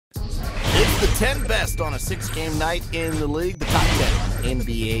The 10 best on a 6-game night in the league, the top 10 on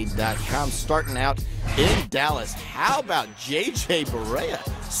NBA.com. Starting out in Dallas, how about J.J. Barea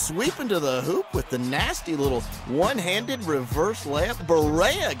sweeping to the hoop with the nasty little one-handed reverse layup?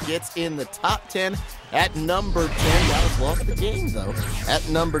 Barea gets in the top 10 at number 10. Dallas lost the game, though. At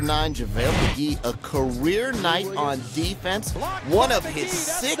number 9, JaVale McGee, a career night on defense. One of his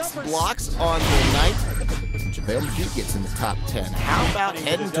 6 blocks on the night. JaVale McGee gets in the top 10. How about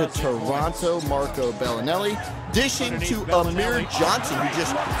heading to Toronto, Marco Bellinelli, dishing to Amir Johnson, who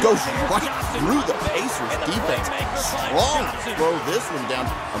just goes right through the Pacers defense. Strong to throw this one down.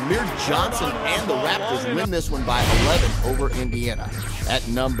 Amir Johnson and the Raptors win this one by 11 over Indiana. At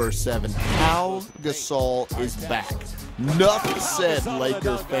number 7, Pau Gasol is back. Enough said,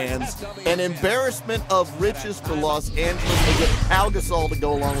 Laker fans. An embarrassment of riches for Los Angeles. They get Pau Gasol to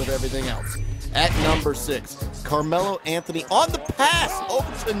go along with everything else. At number 6, Carmelo Anthony on the pass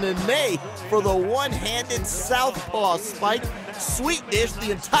over to Nene for the one-handed southpaw spike. Sweet dish.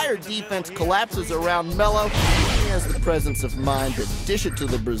 The entire defense collapses around Melo. He has the presence of mind to dish it to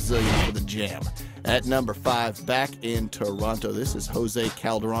the Brazilian for the jam. At number 5, back in Toronto, this is Jose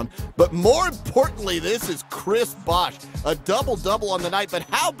Calderon. But more importantly, this is Chris Bosh. A double-double on the night, but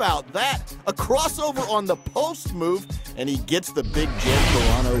how about that? A crossover on the post move, and he gets the big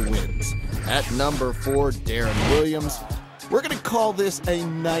jam. Toronto wins. At number 4, Deron Williams. We're going to call this a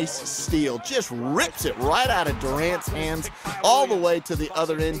nice steal. Just rips it right out of Durant's hands all the way to the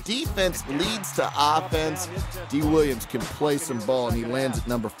other end. Defense leads to offense. D. Williams can play some ball, and he lands at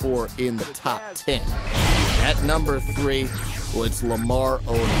number 4 in the top 10. At number 3, well, it's Lamar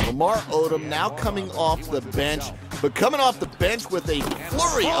Odom. Lamar Odom now coming off the bench, but coming off the bench with a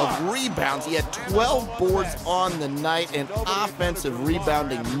flurry of rebounds. He had 12 boards on the night, an offensive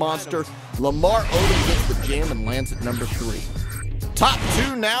rebounding monster. Lamar Odom gets the jam and lands at number 3. Top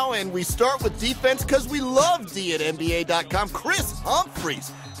 2 now, and we start with defense because we love D at NBA.com. Chris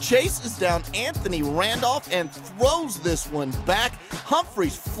Humphries chases down Anthony Randolph and throws this one back.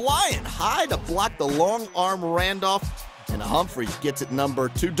 Humphries flying high to block the long arm Randolph. And Humphries gets it number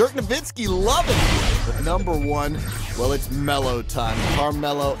 2. Dirk Nowitzki loving it. But number 1, well, it's Melo time.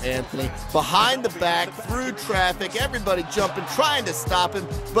 Carmelo Anthony behind the back, through traffic, everybody jumping, trying to stop him.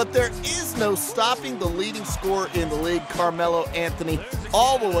 But there is no stopping the leading scorer in the league, Carmelo Anthony,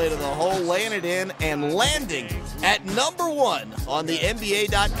 all the way to the hole, laying it in and landing at number 1 on the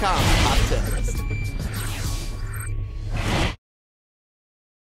NBA.com Top 10.